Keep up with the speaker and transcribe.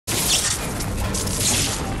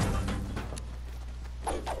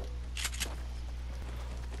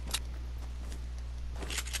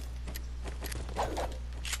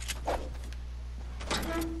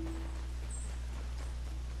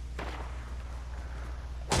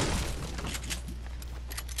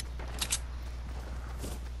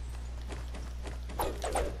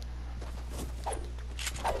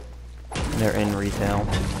They're in retail.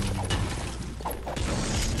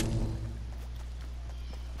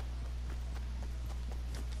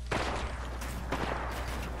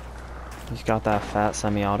 He's got that fat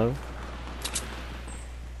semi-auto.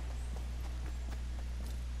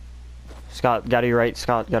 Scott, go to your right.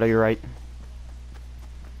 Scott, go to your right.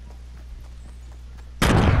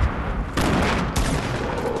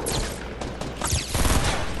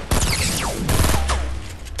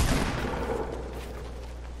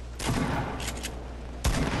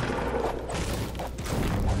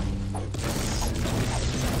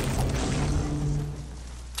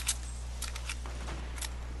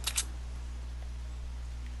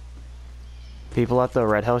 People at the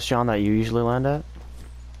red house, John, that you usually land at?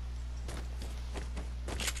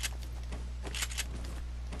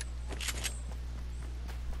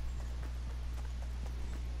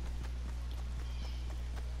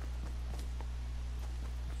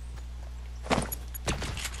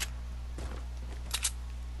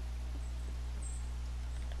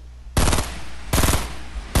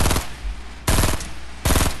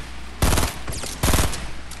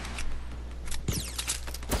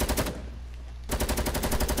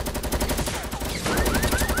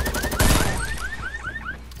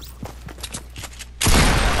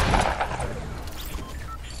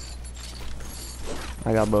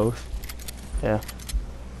 I got both. Yeah.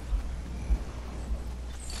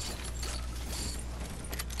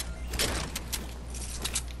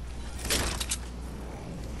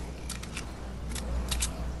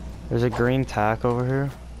 There's a green tack over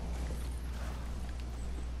here.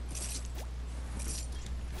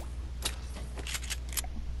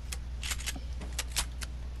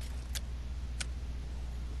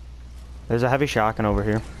 There's a heavy shotgun over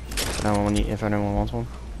here. If anyone wants one.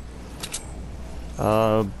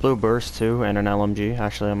 Blue burst too, and an LMG.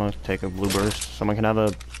 Actually, I'm gonna take a blue burst. Someone can have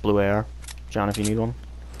a blue AR. John, if you need one.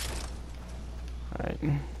 Alright.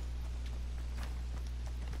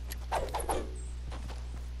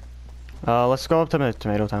 Let's go up to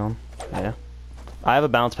Tomato Town. Yeah. I have a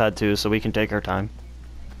bounce pad too, so we can take our time.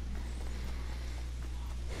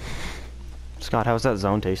 Scott, how's that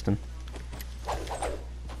zone tasting?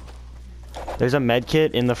 There's a med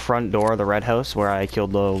kit in the front door of the red house where I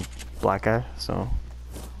killed the black guy, so.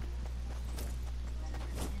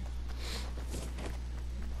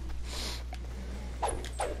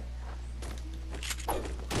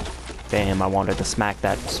 Damn, I wanted to smack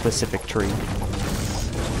that specific tree.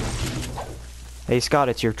 Hey Scott,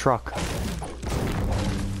 it's your truck.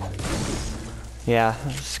 Yeah,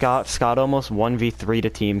 Scott almost 1v3'd a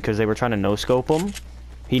team because they were trying to no-scope him.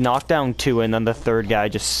 He knocked down 2, and then the third guy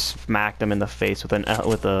just smacked him in the face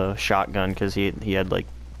with a shotgun because he had like,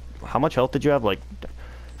 how much health did you have? Like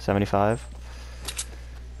 75.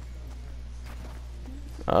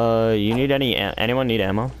 You need anyone need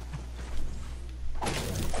ammo?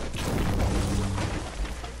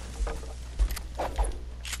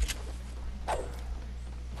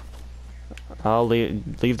 I'll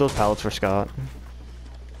leave those pallets for Scott.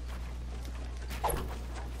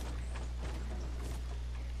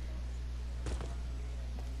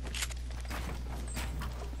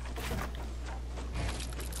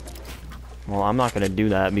 Well, I'm not gonna do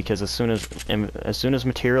that because as soon as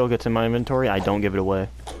material gets in my inventory, I don't give it away.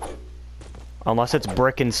 Unless it's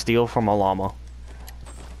brick and steel from a llama.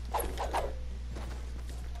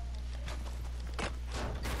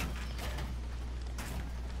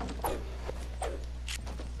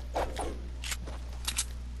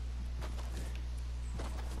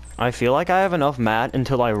 I feel like I have enough mat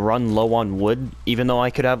until I run low on wood, even though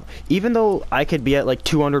I could be at like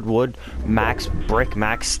 200 wood, max brick,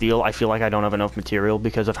 max steel. I feel like I don't have enough material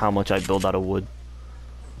because of how much I build out of wood.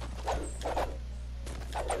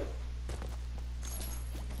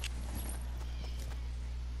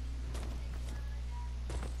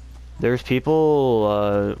 There's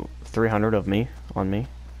people 300 of me on me.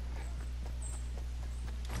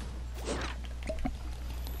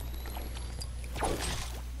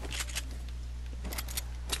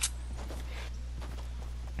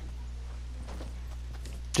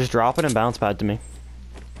 Just drop it and bounce pad to me.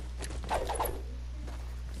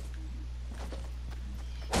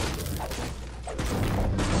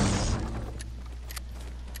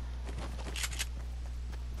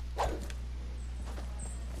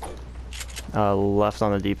 Left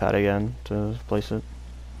on the D-pad again to place it.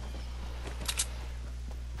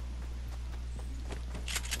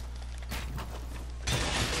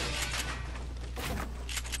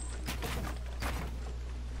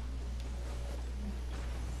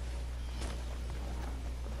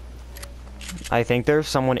 I think there's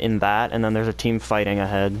someone in that, and then there's a team fighting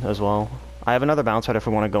ahead as well. I have another bounce pad if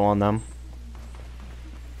we want to go on them.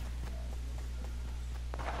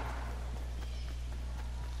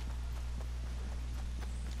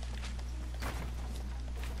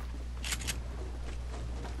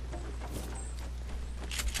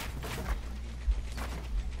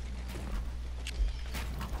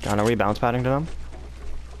 John, are we bounce padding to them?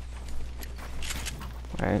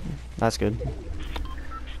 Alright, that's good.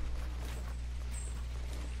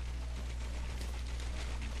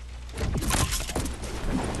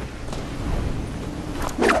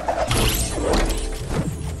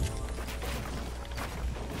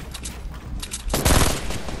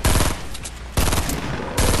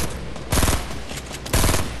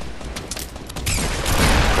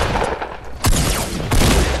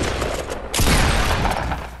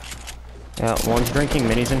 Yeah, one's drinking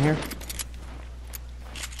minis in here.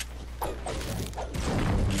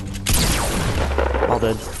 All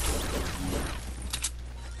dead.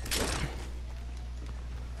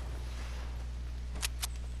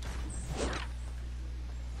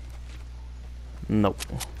 Nope.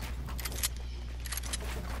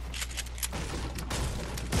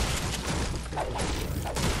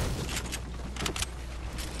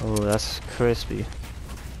 Oh, that's crispy.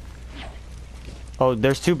 Oh,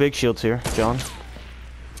 there's two big shields here, John.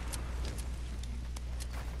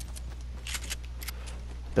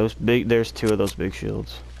 There's two of those big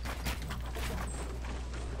shields.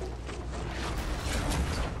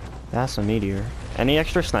 That's a meteor. Any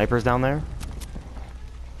extra snipers down there?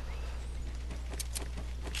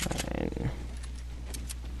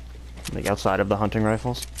 Like outside of the hunting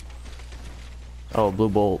rifles? Oh, blue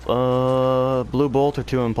bolt. Blue bolt or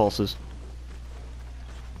two impulses?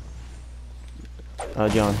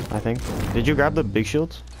 John, I think. Did you grab the big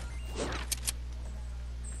shields?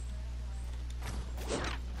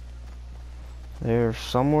 They're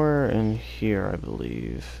somewhere in here, I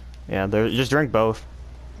believe. Yeah, just drink both.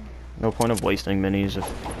 No point of wasting minis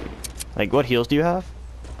if... Like, what heals do you have?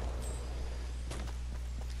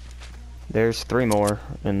 There's 3 more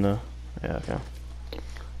in the... Yeah, okay.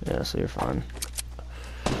 Yeah, so you're fine.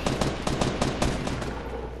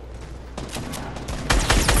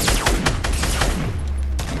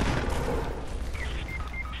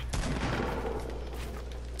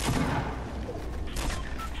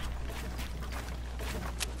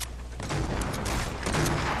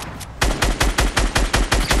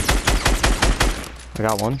 I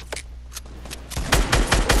got one.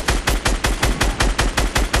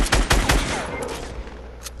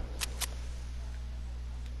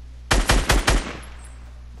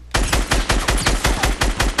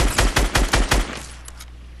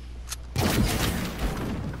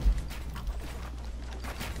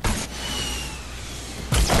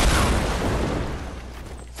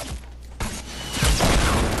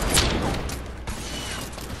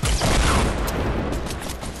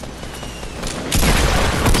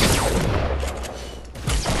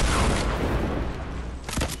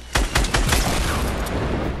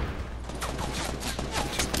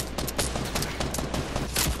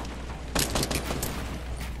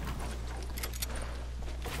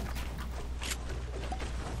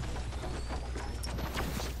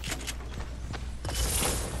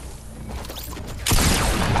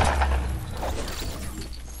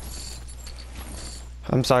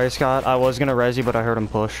 I'm sorry, Scott. I was gonna res you, but I heard him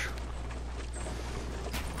push.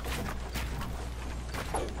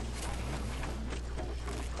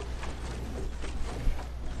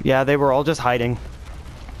 Yeah, they were all just hiding.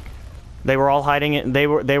 They were all hiding it. They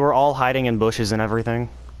were all hiding in bushes and everything.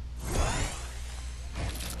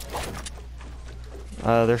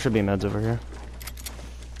 There should be meds over here.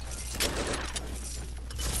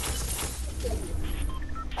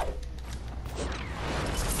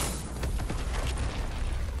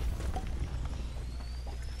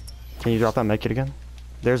 Can you drop that medkit again?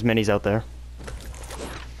 There's minis out there.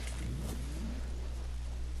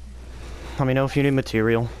 Let me know if you need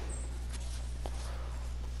material.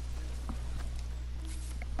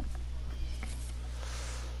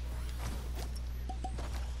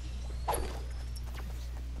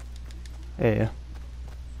 Yeah.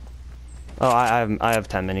 Oh, I have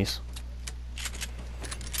 10 minis.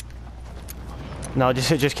 No,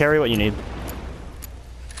 just carry what you need.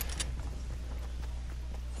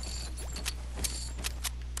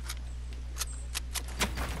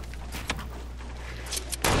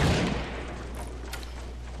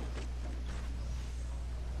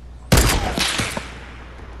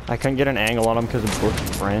 I couldn't get an angle on them because of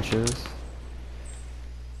bush branches.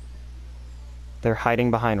 They're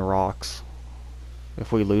hiding behind rocks.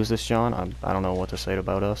 If we lose this, John, I don't know what to say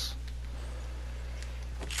about us.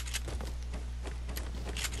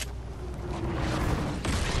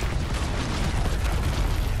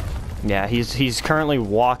 Yeah, he's currently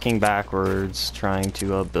walking backwards, trying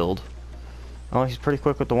to build. Oh, he's pretty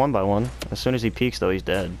quick with the 1x1. As soon as he peeks, though, he's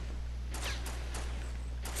dead.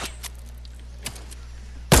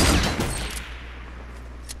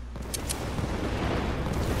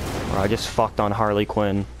 I just fucked on Harley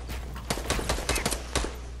Quinn.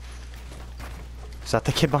 Is that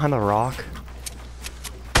the kid behind the rock?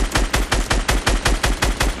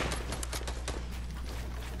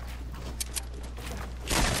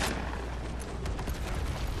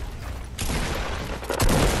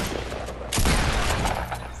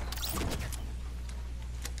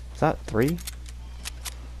 Is that 3?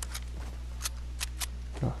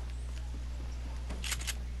 Oh.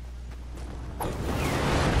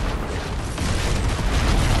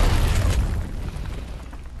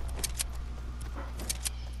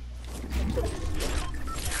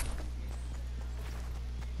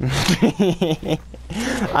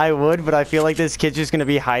 I would, but I feel like this kid's just gonna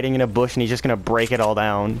be hiding in a bush and he's just gonna break it all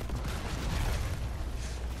down.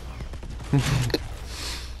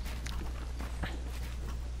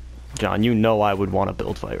 John, you know I would want a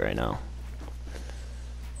build fight right now.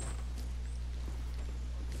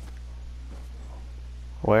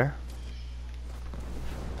 Where?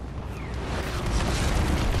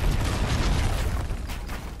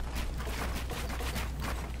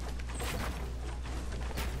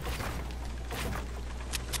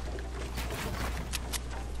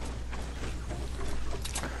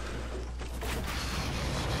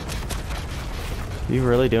 You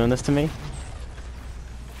really doing this to me?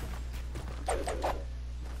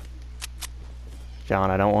 John,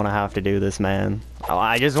 I don't want to have to do this, man.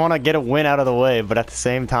 I just want to get a win out of the way, but at the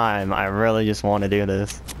same time, I really just want to do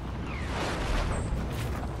this.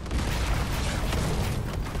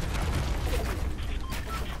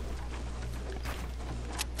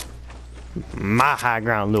 My high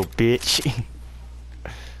ground, little bitch.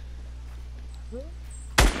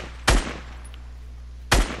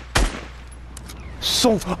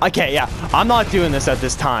 So, okay, yeah, I'm not doing this at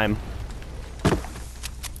this time.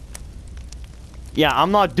 Yeah,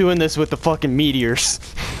 I'm not doing this with the fucking meteors.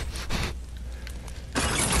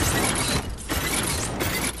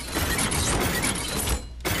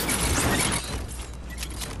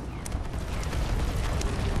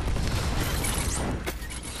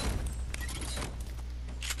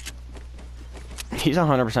 He's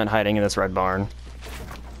 100% hiding in this red barn.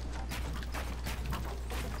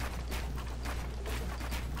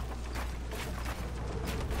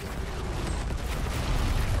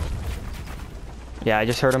 Yeah, I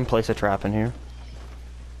just heard him place a trap in here.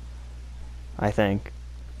 I think.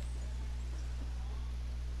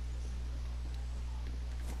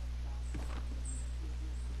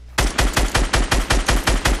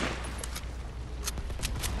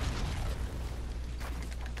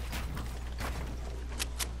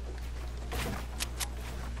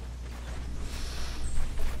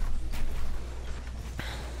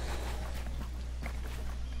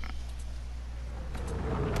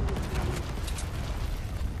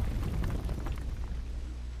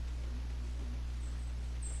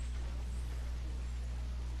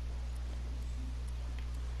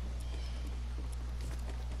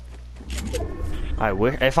 I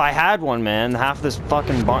wish if I had one, man. Half this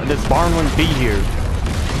fucking barn, this barn wouldn't be here.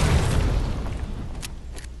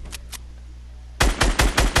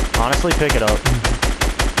 Honestly, pick it up.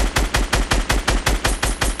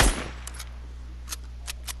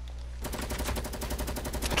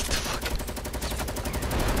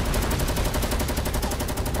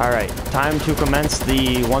 All right, time to commence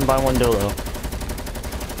the 1x1 dolo.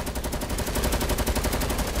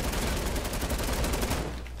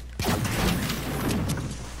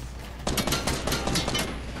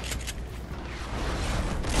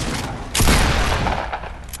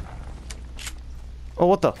 Oh,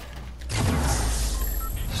 what the?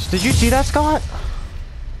 Did you see that, Scott?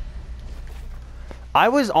 I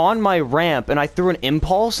was on my ramp and I threw an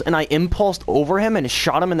impulse and I impulsed over him and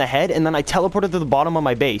shot him in the head and then I teleported to the bottom of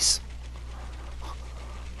my base.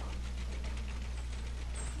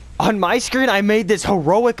 On my screen, I made this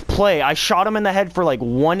heroic play. I shot him in the head for like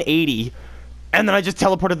 180 and then I just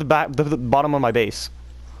teleported the bottom of my base.